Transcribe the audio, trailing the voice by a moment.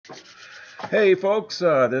Hey folks,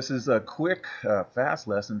 this is a quick, fast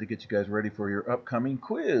lesson to get you guys ready for your upcoming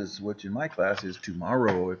quiz, which in my class is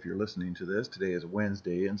tomorrow. If you're listening to this, today is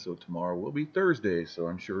Wednesday, and so tomorrow will be Thursday, so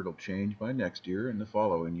I'm sure it'll change by next year and the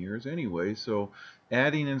following years anyway. So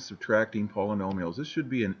adding and subtracting polynomials. This should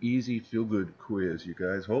be an easy, feel-good quiz, you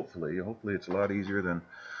guys, hopefully. Hopefully it's a lot easier than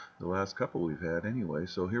the last couple we've had anyway.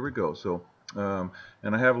 So here we go.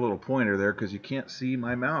 And I have a little pointer there because you can't see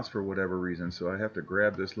my mouse for whatever reason, so I have to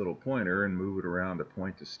grab this little pointer and move it around to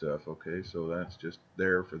point to stuff. Okay, so that's just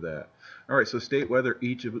there for that. All right, so state whether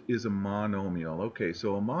each is a monomial. Okay,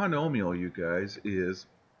 so a monomial, you guys, is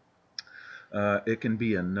it can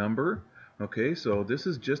be a number. Okay, so this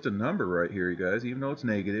is just a number right here, you guys. Even though it's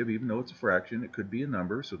negative, even though it's a fraction, it could be a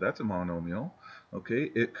number, so that's a monomial.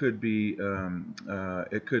 Okay, it could be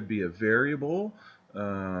a variable,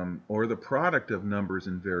 or the product of numbers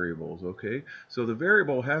and variables. Okay, so the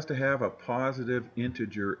variable has to have a positive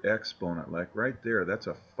integer exponent, like right there. That's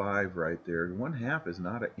a 5 right there. 1/2 is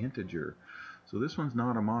not an integer. So this one's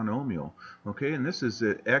not a monomial. Okay, and this is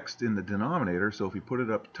x in the denominator, so if you put it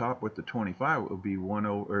up top with the 25, it would be 1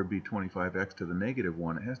 over, or it'd be 25x to the negative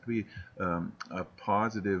 1. It has to be a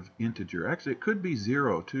positive integer. Actually, it could be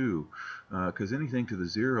 0 too, because anything to the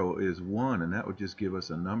 0 is 1, and that would just give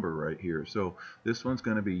us a number right here. So this one's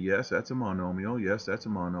going to be yes, that's a monomial. Yes, that's a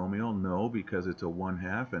monomial. No, because it's a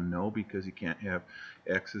 1/2, and no, because you can't have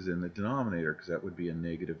x's in the denominator, because that would be a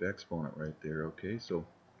negative exponent right there. Okay, so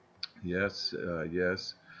yes,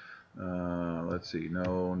 yes. Let's see.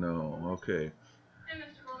 No, no. Okay.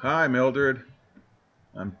 Hi, Mildred.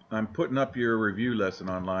 I'm putting up your review lesson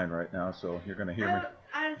online right now, so you're gonna hear me.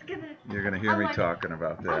 You're gonna hear me talking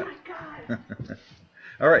about that. Oh my God.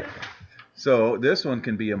 All right. So this one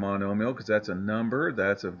can be a monomial because that's a number,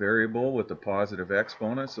 that's a variable with a positive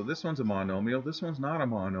exponent. So this one's a monomial. This one's not a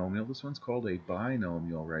monomial. This one's called a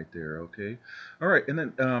binomial right there. Okay. All right. And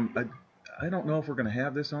then I don't know if we're going to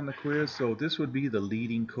have this on the quiz. So this would be the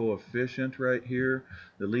leading coefficient right here.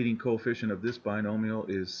 The leading coefficient of this binomial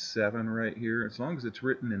is 7 right here, as long as it's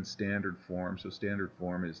written in standard form. So standard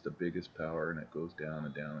form is the biggest power, and it goes down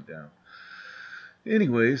and down and down.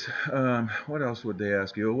 Anyways, what else would they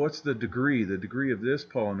ask you? Well, what's the degree? The degree of this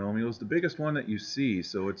polynomial is the biggest one that you see,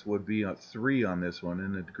 so it would be a 3 on this one,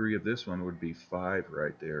 and the degree of this one would be 5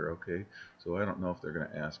 right there, okay? So I don't know if they're going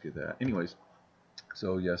to ask you that. Anyways,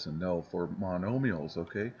 so yes and no for monomials,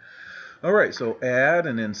 okay? All right, so add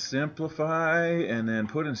and then simplify and then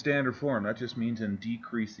put in standard form. That just means in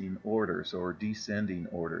decreasing order, so or descending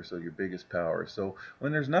order, so your biggest power. So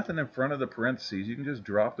when there's nothing in front of the parentheses, you can just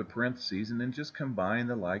drop the parentheses and then just combine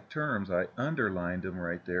the like terms. I underlined them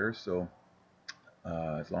right there, so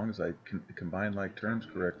as long as I combine like terms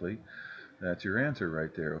correctly, that's your answer right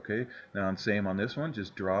there, okay? Now, and same on this one,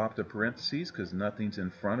 just drop the parentheses because nothing's in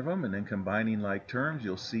front of them, and then combining like terms,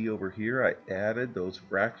 you'll see over here I added those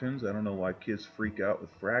fractions. I don't know why kids freak out with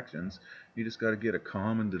fractions. You just got to get a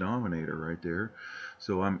common denominator right there.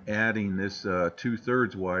 So I'm adding this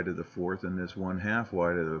 2/3 y to the 4th and this 1/2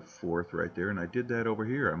 y to the 4th right there, and I did that over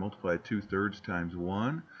here. I multiplied 2/3 times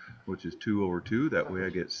 1, which is 2 over 2. That way I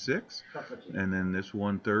get 6. And then this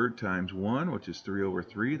 1/3 times 1, which is 3 over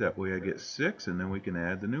 3. That way I get 6, and then we can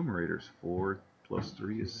add the numerators. 4 plus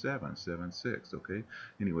 3 is 7. 7, 6, okay?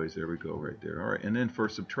 Anyways, there we go right there. All right, and then for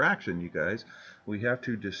subtraction, you guys, we have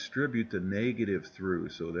to distribute the negative through.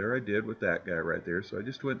 So there I did with that guy right there. So I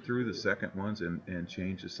just went through the second ones and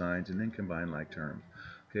changed the signs and then combined like terms.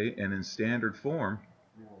 Okay, and in standard form,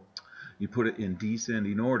 you put it in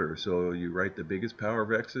descending order. So you write the biggest power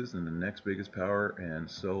of x's and the next biggest power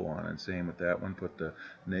and so on. And same with that one, put the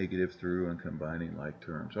negative through and combining like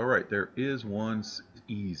terms. All right, there is one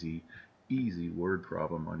easy word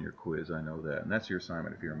problem on your quiz. I know that. And that's your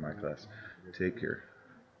assignment if you're in my class. Take care.